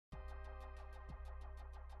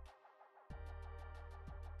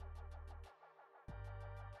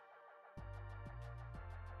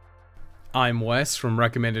I'm Wes from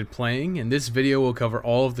Recommended Playing, and this video will cover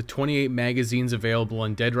all of the 28 magazines available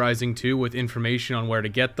in Dead Rising 2 with information on where to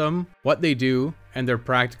get them, what they do, and their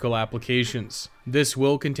practical applications. This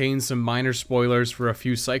will contain some minor spoilers for a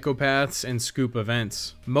few psychopaths and scoop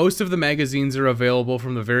events. Most of the magazines are available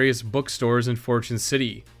from the various bookstores in Fortune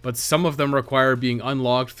City, but some of them require being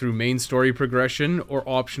unlocked through main story progression or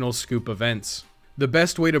optional scoop events. The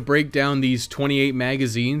best way to break down these 28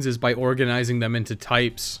 magazines is by organizing them into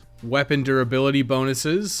types. Weapon durability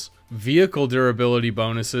bonuses, vehicle durability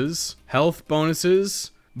bonuses, health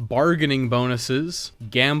bonuses, bargaining bonuses,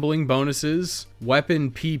 gambling bonuses,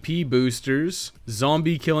 weapon PP boosters,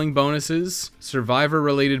 zombie killing bonuses, survivor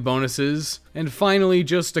related bonuses, and finally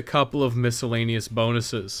just a couple of miscellaneous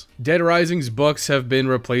bonuses. Dead Rising's books have been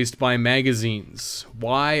replaced by magazines.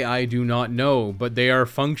 Why, I do not know, but they are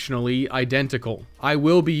functionally identical. I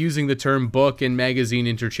will be using the term book and magazine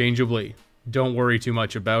interchangeably. Don't worry too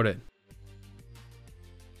much about it.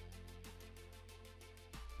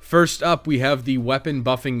 First up, we have the weapon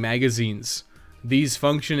buffing magazines. These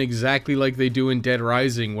function exactly like they do in Dead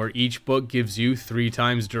Rising, where each book gives you 3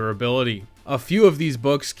 times durability. A few of these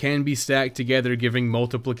books can be stacked together, giving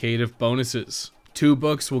multiplicative bonuses. 2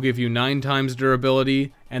 books will give you 9 times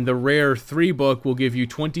durability, and the rare 3 book will give you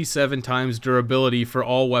 27 times durability for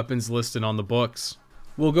all weapons listed on the books.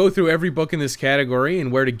 We'll go through every book in this category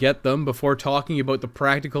and where to get them before talking about the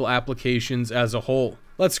practical applications as a whole.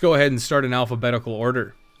 Let's go ahead and start in alphabetical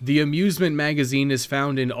order. The Amusement magazine is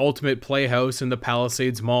found in Ultimate Playhouse in the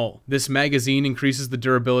Palisades Mall. This magazine increases the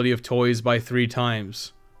durability of toys by 3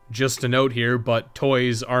 times. Just a note here, but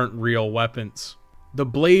toys aren't real weapons. The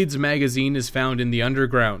Blades magazine is found in the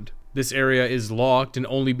Underground. This area is locked and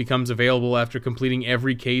only becomes available after completing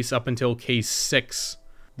every case up until case 6.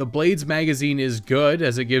 The Blades magazine is good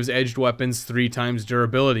as it gives edged weapons 3 times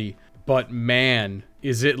durability, but man,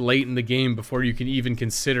 is it late in the game before you can even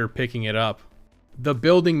consider picking it up. The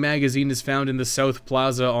Building magazine is found in the South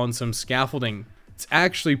Plaza on some scaffolding. It's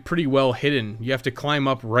actually pretty well hidden. You have to climb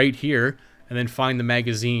up right here and then find the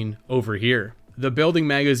magazine over here. The Building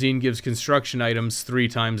magazine gives construction items 3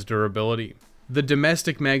 times durability. The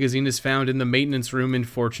Domestic magazine is found in the maintenance room in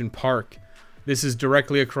Fortune Park. This is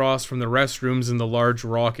directly across from the restrooms in the large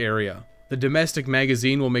rock area. The Domestic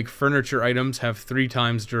magazine will make furniture items have 3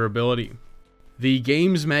 times durability. The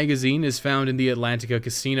Games magazine is found in the Atlantica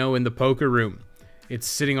Casino in the poker room. It's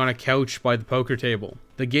sitting on a couch by the poker table.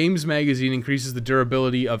 The Games magazine increases the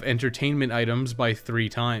durability of entertainment items by 3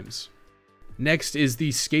 times. Next is the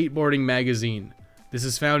Skateboarding magazine. This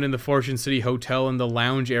is found in the Fortune City Hotel in the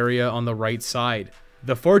lounge area on the right side.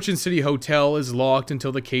 The Fortune City Hotel is locked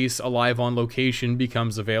until the case Alive on Location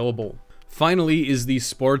becomes available. Finally is the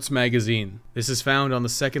Sports magazine. This is found on the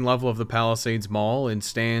 2nd level of the Palisades Mall in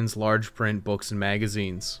stands, large print, books, and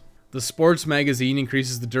magazines. The Sports magazine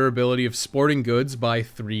increases the durability of sporting goods by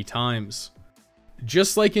 3 times.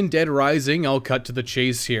 Just like in Dead Rising, I'll cut to the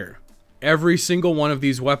chase here. Every single one of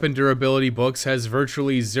these weapon durability books has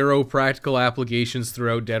virtually 0 practical applications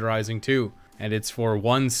throughout Dead Rising 2. And it's for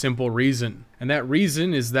one simple reason. And that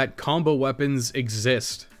reason is that combo weapons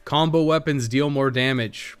exist. Combo weapons deal more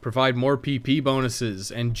damage, provide more PP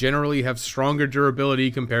bonuses, and generally have stronger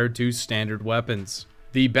durability compared to standard weapons.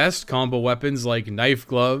 The best combo weapons like knife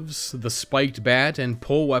gloves, the spiked bat, and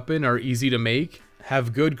pull weapon are easy to make,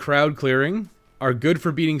 have good crowd clearing, are good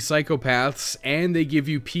for beating psychopaths, and they give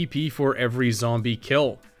you PP for every zombie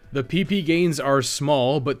kill. The PP gains are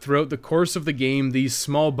small, but throughout the course of the game, these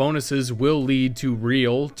small bonuses will lead to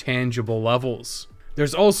real, tangible levels.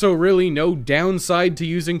 There's also really no downside to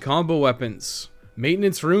using combo weapons.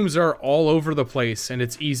 Maintenance rooms are all over the place, and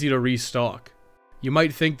it's easy to restock. You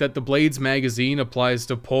might think that the Blades magazine applies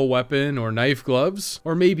to pull weapon or knife gloves,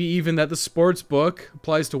 or maybe even that the sports book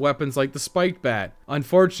applies to weapons like the spiked bat.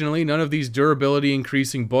 Unfortunately, none of these durability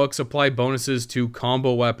increasing books apply bonuses to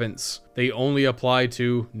combo weapons. They only apply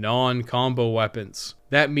to non-combo weapons.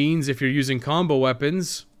 That means if you're using combo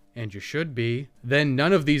weapons, and you should be, then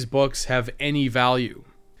none of these books have any value.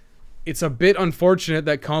 It's a bit unfortunate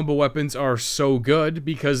that combo weapons are so good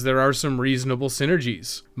because there are some reasonable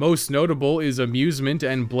synergies. Most notable is Amusement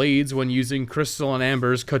and Blades when using Crystal and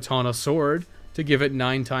Amber's Katana Sword to give it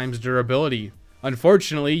 9 times durability.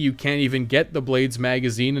 Unfortunately, you can't even get the Blades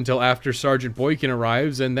magazine until after Sergeant Boykin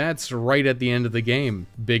arrives, and that's right at the end of the game.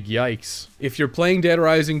 Big yikes. If you're playing Dead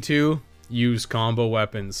Rising 2, use combo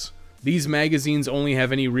weapons. These magazines only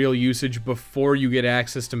have any real usage before you get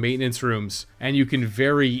access to maintenance rooms, and you can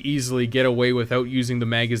very easily get away without using the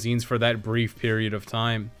magazines for that brief period of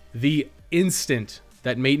time. The instant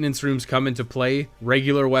that maintenance rooms come into play,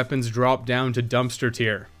 regular weapons drop down to dumpster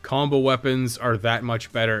tier. Combo weapons are that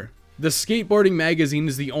much better. The skateboarding magazine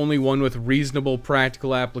is the only one with reasonable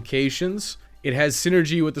practical applications. It has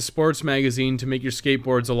synergy with the sports magazine to make your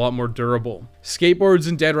skateboards a lot more durable. Skateboards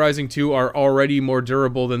in Dead Rising 2 are already more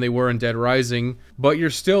durable than they were in Dead Rising, but you're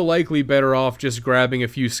still likely better off just grabbing a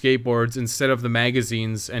few skateboards instead of the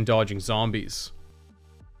magazines and dodging zombies.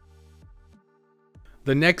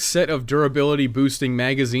 The next set of durability boosting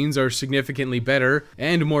magazines are significantly better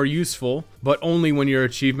and more useful, but only when you're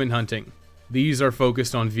achievement hunting. These are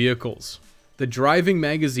focused on vehicles. The driving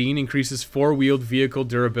magazine increases four-wheeled vehicle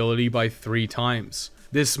durability by 3 times.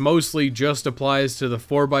 This mostly just applies to the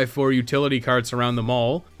 4x4 utility carts around the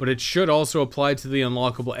mall, but it should also apply to the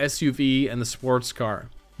unlockable SUV and the sports car.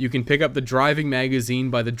 You can pick up the driving magazine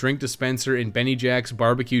by the drink dispenser in Benny Jack's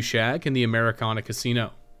Barbecue Shack and the Americana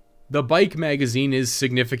Casino. The bike magazine is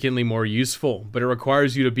significantly more useful, but it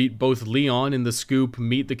requires you to beat both Leon in the Scoop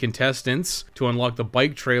Meet the Contestants to unlock the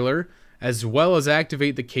bike trailer, as well as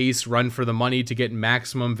activate the case Run for the Money to get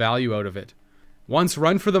maximum value out of it. Once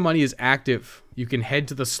Run for the Money is active, you can head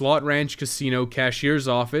to the Slot Ranch Casino cashier's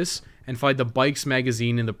office and find the Bikes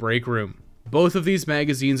magazine in the break room. Both of these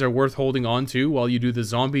magazines are worth holding on to while you do the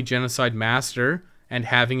Zombie Genocide Master and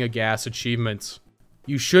Having a Gas achievements.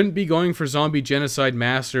 You shouldn't be going for Zombie Genocide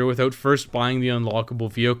Master without first buying the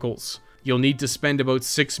unlockable vehicles. You'll need to spend about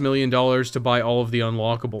 $6 million to buy all of the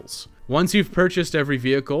unlockables. Once you've purchased every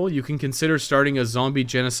vehicle, you can consider starting a Zombie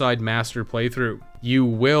Genocide Master playthrough. You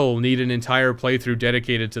will need an entire playthrough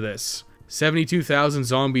dedicated to this. 72,000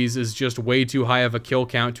 zombies is just way too high of a kill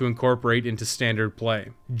count to incorporate into standard play.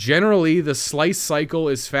 Generally, the Slice cycle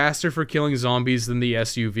is faster for killing zombies than the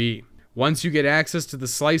SUV. Once you get access to the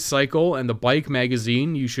Slice cycle and the bike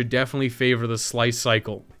magazine, you should definitely favor the Slice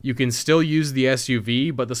cycle. You can still use the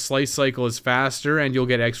SUV, but the Slice cycle is faster and you'll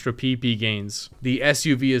get extra PP gains. The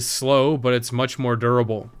SUV is slow, but it's much more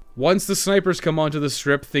durable. Once the snipers come onto the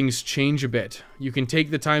strip, things change a bit. You can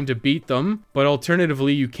take the time to beat them, but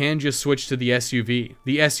alternatively you can just switch to the SUV.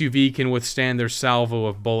 The SUV can withstand their salvo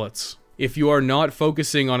of bullets. If you are not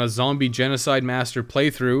focusing on a Zombie Genocide Master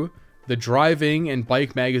playthrough, the driving and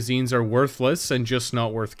bike magazines are worthless and just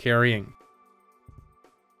not worth carrying.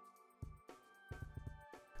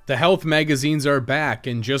 The health magazines are back,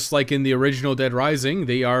 and just like in the original Dead Rising,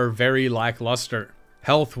 they are very lackluster.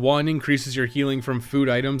 Health 1 increases your healing from food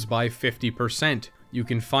items by 50%. You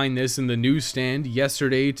can find this in the newsstand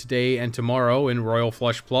yesterday, today, and tomorrow in Royal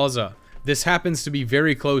Flush Plaza. This happens to be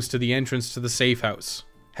very close to the entrance to the safe house.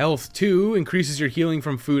 Health 2 increases your healing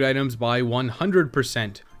from food items by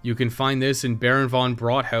 100%. You can find this in Baron von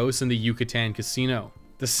Brothaus in the Yucatan Casino.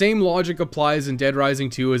 The same logic applies in Dead Rising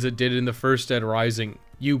 2 as it did in the first Dead Rising.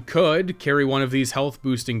 You could carry one of these health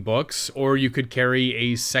boosting books, or you could carry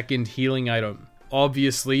a second healing item.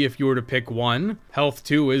 Obviously, if you were to pick one, Health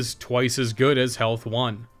 2 is twice as good as Health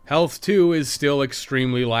 1. Health 2 is still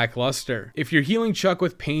extremely lackluster. If you're healing Chuck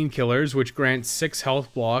with painkillers, which grant 6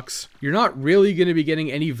 health blocks, you're not really going to be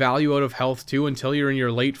getting any value out of Health 2 until you're in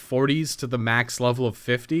your late 40s to the max level of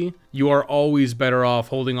 50. You are always better off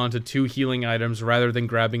holding on to 2 healing items rather than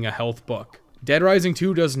grabbing a health book. Dead Rising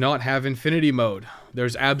 2 does not have Infinity Mode.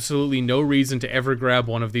 There's absolutely no reason to ever grab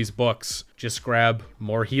one of these books. Just grab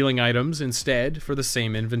more healing items instead for the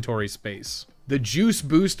same inventory space. The Juice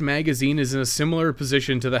Boost magazine is in a similar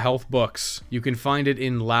position to the health books. You can find it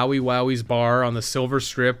in Lowy Wowie's bar on the Silver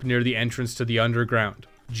Strip near the entrance to the underground.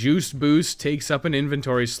 Juice Boost takes up an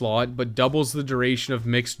inventory slot, but doubles the duration of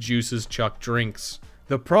mixed juices Chuck drinks.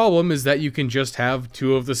 The problem is that you can just have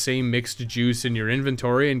 2 of the same mixed juice in your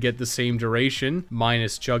inventory and get the same duration,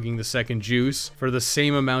 minus chugging the second juice, for the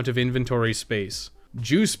same amount of inventory space.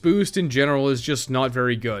 Juice Boost in general is just not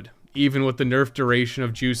very good, even with the nerf duration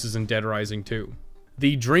of juices in Dead Rising 2.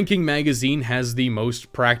 The drinking magazine has the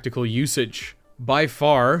most practical usage. By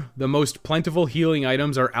far, the most plentiful healing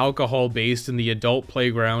items are alcohol-based in the adult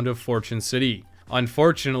playground of Fortune City.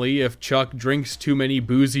 Unfortunately, if Chuck drinks too many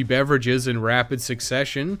boozy beverages in rapid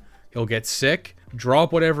succession, he'll get sick,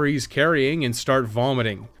 drop whatever he's carrying, and start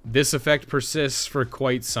vomiting. This effect persists for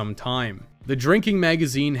quite some time. The drinking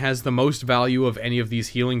magazine has the most value of any of these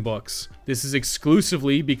healing books. This is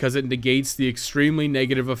exclusively because it negates the extremely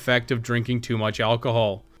negative effect of drinking too much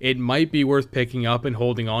alcohol. It might be worth picking up and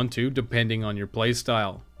holding on to depending on your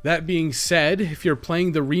playstyle. That being said, if you're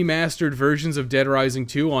playing the remastered versions of Dead Rising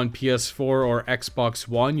 2 on PS4 or Xbox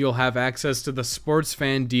One, you'll have access to the Sports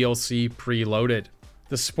Fan DLC preloaded.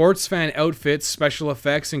 The Sports Fan outfit's special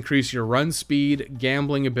effects increase your run speed,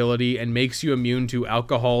 gambling ability, and makes you immune to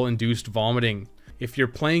alcohol-induced vomiting. If you're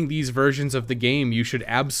playing these versions of the game, you should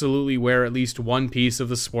absolutely wear at least one piece of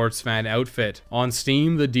the sports fan outfit. On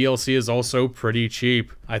Steam, the DLC is also pretty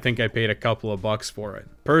cheap. I think I paid a couple of bucks for it.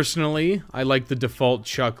 Personally, I like the default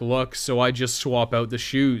Chuck look, so I just swap out the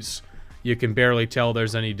shoes. You can barely tell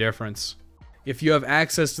there's any difference. If you have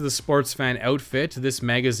access to the sports fan outfit, this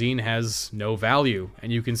magazine has no value,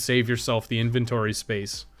 and you can save yourself the inventory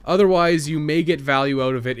space. Otherwise, you may get value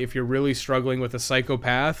out of it if you're really struggling with a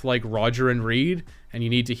psychopath like Roger and Reed, and you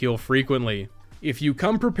need to heal frequently. If you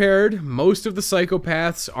come prepared, most of the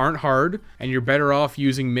psychopaths aren't hard, and you're better off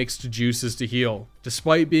using mixed juices to heal.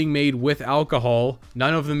 Despite being made with alcohol,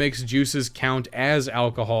 none of the mixed juices count as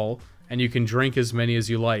alcohol, and you can drink as many as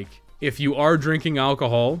you like. If you are drinking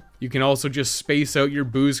alcohol, you can also just space out your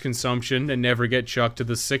booze consumption and never get chucked to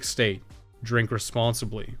the sick state. Drink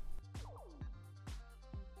responsibly.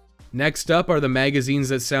 Next up are the magazines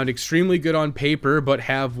that sound extremely good on paper but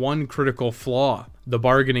have one critical flaw: the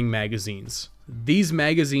bargaining magazines. These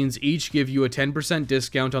magazines each give you a 10%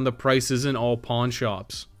 discount on the prices in all pawn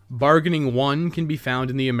shops. Bargaining 1 can be found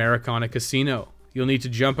in the Americana Casino. You'll need to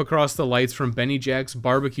jump across the lights from Benny Jack's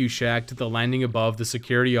barbecue shack to the landing above the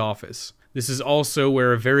security office. This is also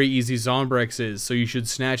where a very easy Zombrex is, so you should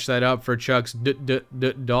snatch that up for Chuck's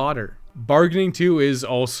daughter. Bargaining 2 is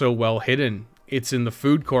also well hidden. It's in the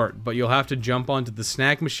food court, but you'll have to jump onto the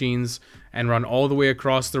snack machines and run all the way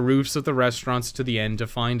across the roofs of the restaurants to the end to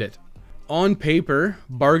find it. On paper,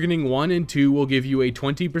 Bargaining 1 and 2 will give you a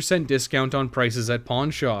 20% discount on prices at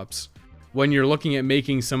pawn shops. When you're looking at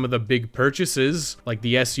making some of the big purchases, like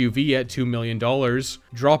the SUV at $2 million,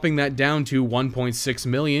 dropping that down to $1.6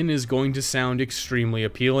 million is going to sound extremely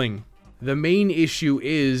appealing. The main issue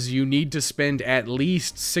is you need to spend at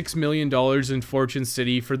least $6 million in Fortune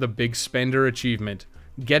City for the Big Spender achievement.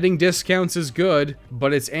 Getting discounts is good,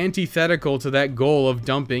 but it's antithetical to that goal of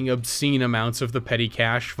dumping obscene amounts of the petty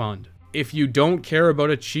cash fund. If you don't care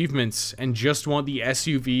about achievements and just want the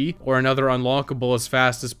SUV or another unlockable as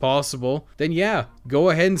fast as possible, then yeah,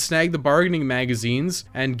 go ahead and snag the bargaining magazines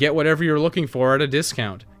and get whatever you're looking for at a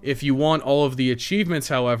discount. If you want all of the achievements,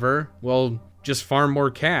 however, well, just farm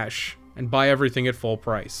more cash and buy everything at full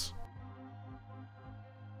price.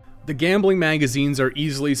 The gambling magazines are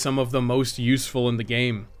easily some of the most useful in the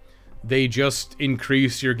game. They just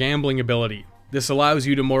increase your gambling ability. This allows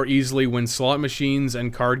you to more easily win slot machines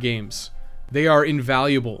and card games. They are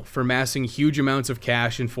invaluable for amassing huge amounts of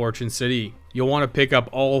cash in Fortune City. You'll want to pick up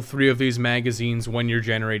all 3 of these magazines when you're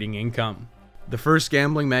generating income. The first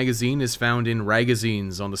gambling magazine is found in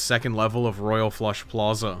Ragazines on the 2nd level of Royal Flush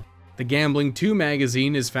Plaza. The Gambling 2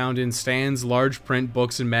 magazine is found in Stan's large print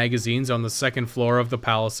books and magazines on the 2nd floor of the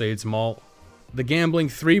Palisades Mall. The Gambling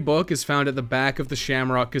 3 book is found at the back of the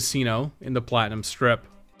Shamrock Casino in the Platinum Strip.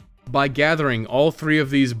 By gathering all 3 of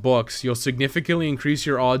these books, you'll significantly increase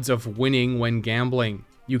your odds of winning when gambling.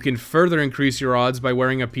 You can further increase your odds by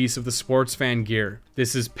wearing a piece of the sports fan gear.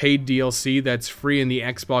 This is paid DLC that's free in the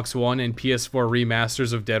Xbox One and PS4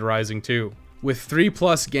 remasters of Dead Rising 2. With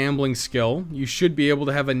 3+ gambling skill, you should be able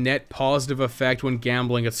to have a net positive effect when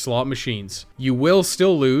gambling at slot machines. You will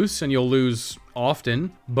still lose, and you'll lose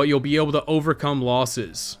often, but you'll be able to overcome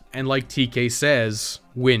losses, and like TK says,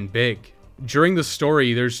 win big. During the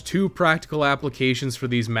story, there's 2 practical applications for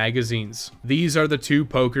these magazines. These are the 2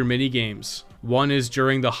 poker minigames. One is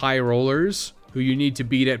during the High Rollers, who you need to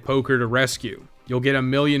beat at poker to rescue. You'll get $1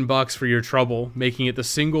 million for your trouble, making it the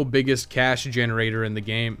single biggest cash generator in the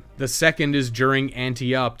game. The second is during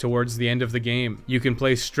Ante Up towards the end of the game. You can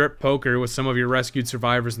play strip poker with some of your rescued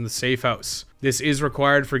survivors in the safe house. This is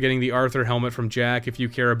required for getting the Arthur helmet from Jack if you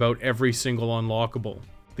care about every single unlockable.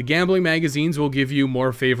 The gambling magazines will give you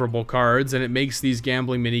more favorable cards, and it makes these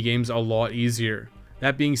gambling minigames a lot easier.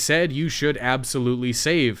 That being said, you should absolutely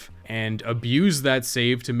save, and abuse that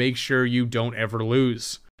save to make sure you don't ever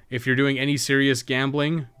lose. If you're doing any serious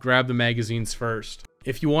gambling, grab the magazines first.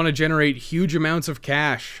 If you want to generate huge amounts of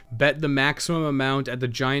cash, bet the maximum amount at the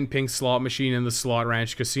giant pink slot machine in the Slot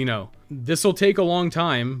Ranch Casino. This will take a long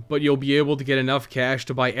time, but you'll be able to get enough cash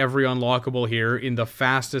to buy every unlockable here in the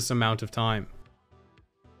fastest amount of time.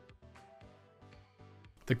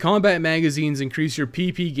 The combat magazines increase your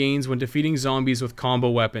PP gains when defeating zombies with combo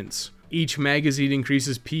weapons. Each magazine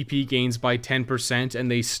increases PP gains by 10%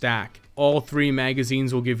 and they stack. All 3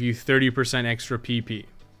 magazines will give you 30% extra PP.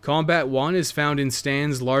 Combat 1 is found in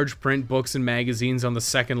Stan's large print books and magazines on the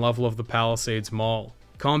 2nd level of the Palisades Mall.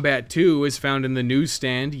 Combat 2 is found in the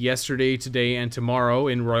newsstand Yesterday, Today, and Tomorrow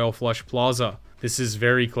in Royal Flush Plaza. This is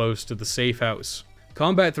very close to the safe house.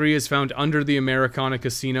 Combat 3 is found under the Americana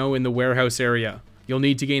Casino in the warehouse area. You'll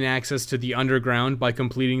need to gain access to the underground by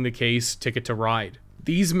completing the case Ticket to Ride.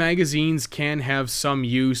 These magazines can have some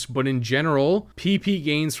use, but in general, PP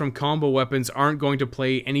gains from combo weapons aren't going to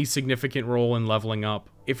play any significant role in leveling up.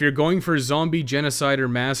 If you're going for Zombie Genocider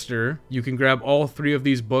Master, you can grab all 3 of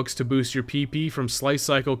these books to boost your PP from slice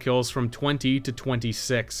cycle kills from 20 to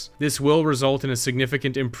 26. This will result in a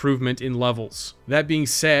significant improvement in levels. That being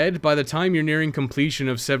said, by the time you're nearing completion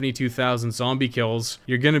of 72,000 zombie kills,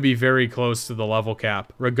 you're going to be very close to the level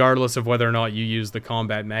cap, regardless of whether or not you use the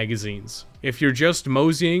combat magazines. If you're just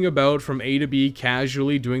moseying about from A to B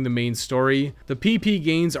casually doing the main story, the PP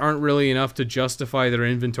gains aren't really enough to justify their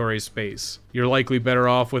inventory space. You're likely better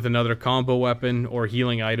off with another combo weapon or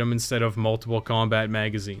healing item instead of multiple combat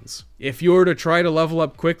magazines. If you were to try to level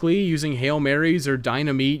up quickly using Hail Marys or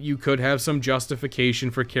Dynamite, you could have some justification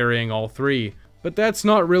for carrying all 3, but that's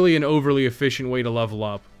not really an overly efficient way to level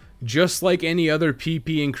up. Just like any other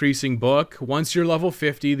PP increasing book, once you're level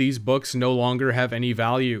 50, these books no longer have any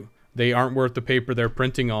value. They aren't worth the paper they're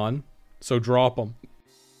printing on, so drop them.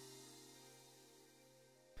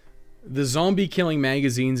 The zombie killing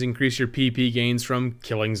magazines increase your PP gains from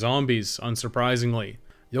killing zombies, unsurprisingly.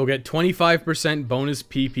 You'll get 25% bonus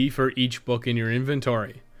PP for each book in your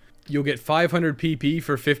inventory. You'll get 500 PP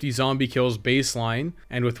for 50 zombie kills baseline,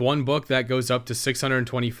 and with 1 book that goes up to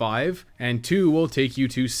 625, and 2 will take you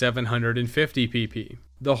to 750 PP.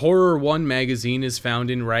 The Horror 1 magazine is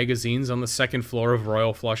found in Ragazines on the 2nd floor of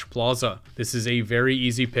Royal Flush Plaza. This is a very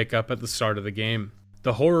easy pickup at the start of the game.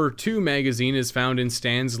 The Horror 2 magazine is found in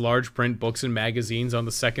Stan's large print books and magazines on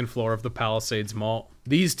the 2nd floor of the Palisades Mall.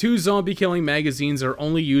 These 2 zombie killing magazines are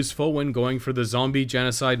only useful when going for the Zombie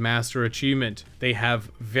Genocide Master achievement. They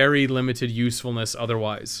have very limited usefulness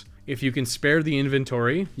otherwise. If you can spare the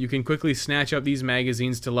inventory, you can quickly snatch up these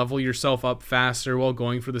magazines to level yourself up faster while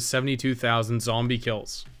going for the 72,000 zombie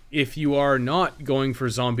kills. If you are not going for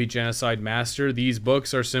Zombie Genocide Master, these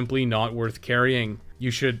books are simply not worth carrying.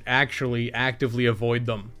 You should actually actively avoid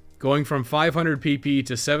them. Going from 500 PP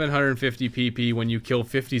to 750 PP when you kill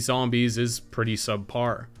 50 zombies is pretty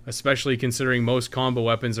subpar, especially considering most combo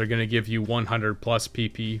weapons are going to give you 100 plus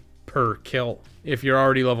PP per kill. If you're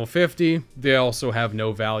already level 50, they also have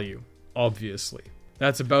no value, obviously.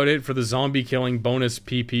 That's about it for the zombie killing bonus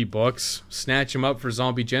PP books. Snatch them up for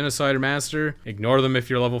Zombie Genocider Master, ignore them if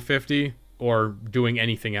you're level 50, or doing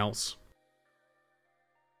anything else.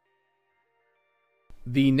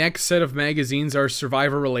 The next set of magazines are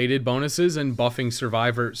survivor-related bonuses and buffing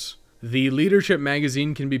survivors. The Leadership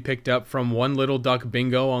magazine can be picked up from One Little Duck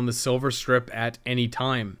Bingo on the silver strip at any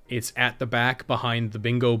time. It's at the back behind the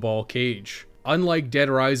bingo ball cage. Unlike Dead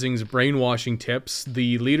Rising's brainwashing tips,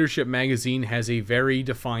 the Leadership magazine has a very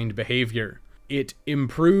defined behavior. It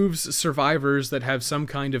improves survivors that have some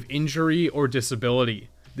kind of injury or disability.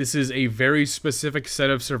 This is a very specific set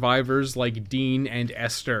of survivors like Dean and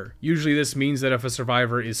Esther. Usually this means that if a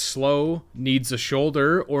survivor is slow, needs a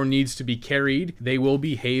shoulder, or needs to be carried, they will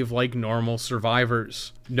behave like normal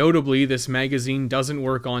survivors. Notably, this magazine doesn't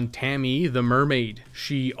work on Tammy, the mermaid.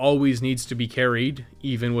 She always needs to be carried,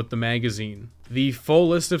 even with the magazine. The full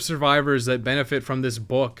list of survivors that benefit from this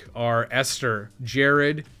book are Esther,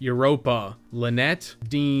 Jared, Europa, Lynette,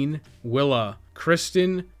 Dean, Willa,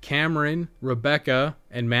 Kristen, Cameron, Rebecca,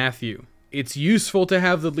 and Matthew. It's useful to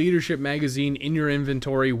have the Leadership magazine in your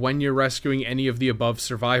inventory when you're rescuing any of the above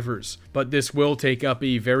survivors, but this will take up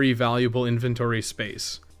a very valuable inventory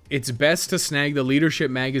space. It's best to snag the Leadership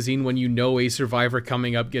magazine when you know a survivor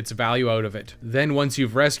coming up gets value out of it. Then once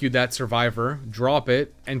you've rescued that survivor, drop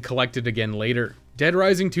it and collect it again later. Dead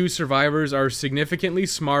Rising 2 survivors are significantly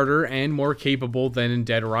smarter and more capable than in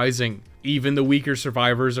Dead Rising. Even the weaker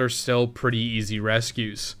survivors are still pretty easy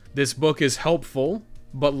rescues. This book is helpful,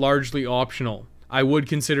 but largely optional. I would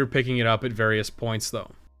consider picking it up at various points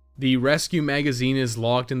though. The Rescue magazine is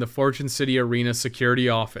locked in the Fortune City Arena security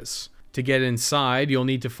office. To get inside, you'll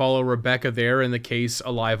need to follow Rebecca there in the case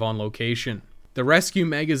Alive on Location. The Rescue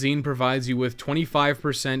magazine provides you with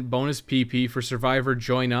 25% bonus PP for Survivor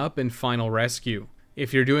Join Up and Final Rescue.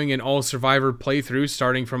 If you're doing an all-survivor playthrough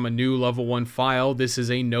starting from a new level 1 file, this is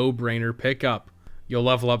a no-brainer pickup. You'll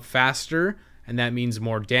level up faster, and that means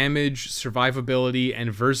more damage, survivability,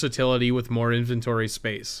 and versatility with more inventory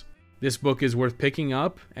space. This book is worth picking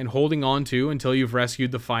up and holding on to until you've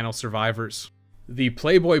rescued the final survivors. The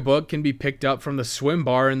Playboy book can be picked up from the swim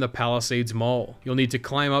bar in the Palisades Mall. You'll need to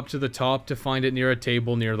climb up to the top to find it near a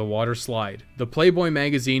table near the water slide. The Playboy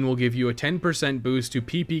magazine will give you a 10% boost to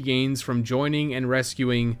PP gains from joining and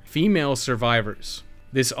rescuing female survivors.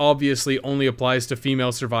 This obviously only applies to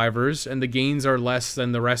female survivors, and the gains are less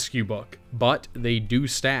than the rescue book, but they do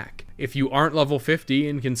stack. If you aren't level 50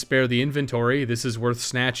 and can spare the inventory, this is worth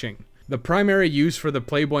snatching. The primary use for the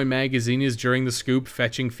Playboy magazine is during the scoop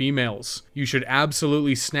fetching females. You should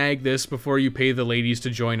absolutely snag this before you pay the ladies to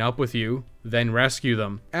join up with you, then rescue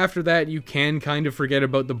them. After that, you can kind of forget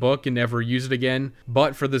about the book and never use it again,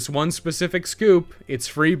 but for this one specific scoop, it's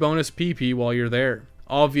free bonus PP while you're there.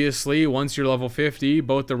 Obviously, once you're level 50,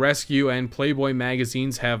 both the Rescue and Playboy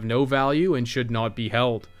magazines have no value and should not be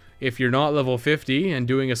held. If you're not level 50 and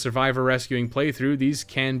doing a survivor rescuing playthrough, these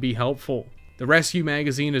can be helpful. The Rescue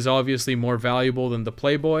magazine is obviously more valuable than the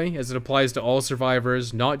Playboy, as it applies to all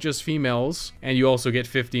survivors, not just females, and you also get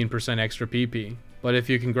 15% extra PP. But if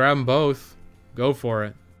you can grab them both, go for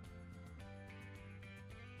it.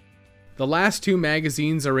 The last two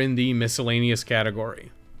magazines are in the miscellaneous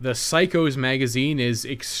category. The Psychos magazine is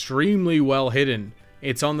extremely well hidden.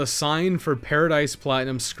 It's on the sign for Paradise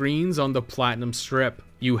Platinum screens on the Platinum Strip.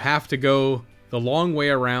 You have to go the long way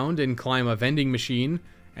around and climb a vending machine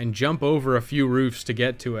and jump over a few roofs to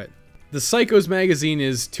get to it. The Psychos magazine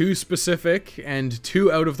is too specific and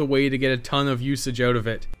too out of the way to get a ton of usage out of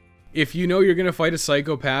it. If you know you're going to fight a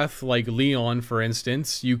psychopath like Leon, for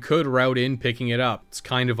instance, you could route in picking it up. It's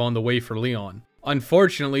kind of on the way for Leon.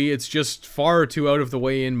 Unfortunately, it's just far too out of the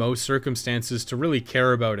way in most circumstances to really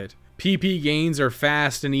care about it. PP gains are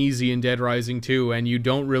fast and easy in Dead Rising 2, and you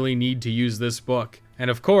don't really need to use this book. And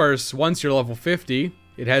of course, once you're level 50,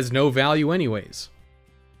 it has no value anyways.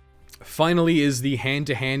 Finally is the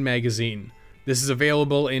Hand-to-Hand magazine. This is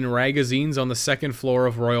available in Ragazines on the second floor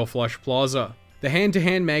of Royal Flush Plaza. The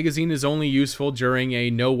Hand-to-Hand magazine is only useful during a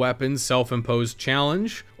no weapons self-imposed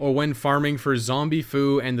challenge, or when farming for Zombie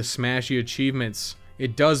Foo and the Smashy achievements.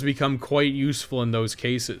 It does become quite useful in those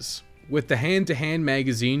cases. With the Hand-to-Hand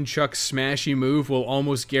magazine, Chuck's Smashy move will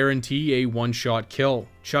almost guarantee a one-shot kill.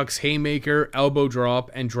 Chuck's Haymaker, Elbow Drop,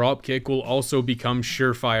 and Dropkick will also become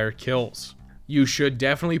surefire kills. You should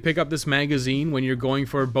definitely pick up this magazine when you're going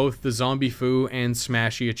for both the Zombie Foo and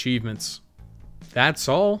Smashy achievements. That's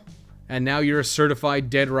all. And now you're a certified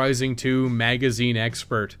Dead Rising 2 magazine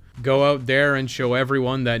expert. Go out there and show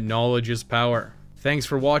everyone that knowledge is power. Thanks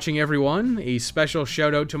for watching, everyone. A special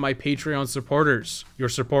shout out to my Patreon supporters. Your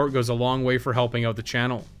support goes a long way for helping out the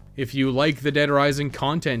channel. If you like the Dead Rising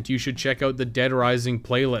content, you should check out the Dead Rising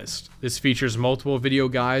playlist. This features multiple video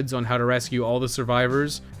guides on how to rescue all the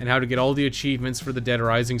survivors and how to get all the achievements for the Dead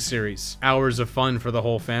Rising series. Hours of fun for the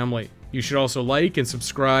whole family. You should also like and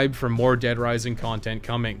subscribe for more Dead Rising content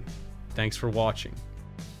coming. Thanks for watching.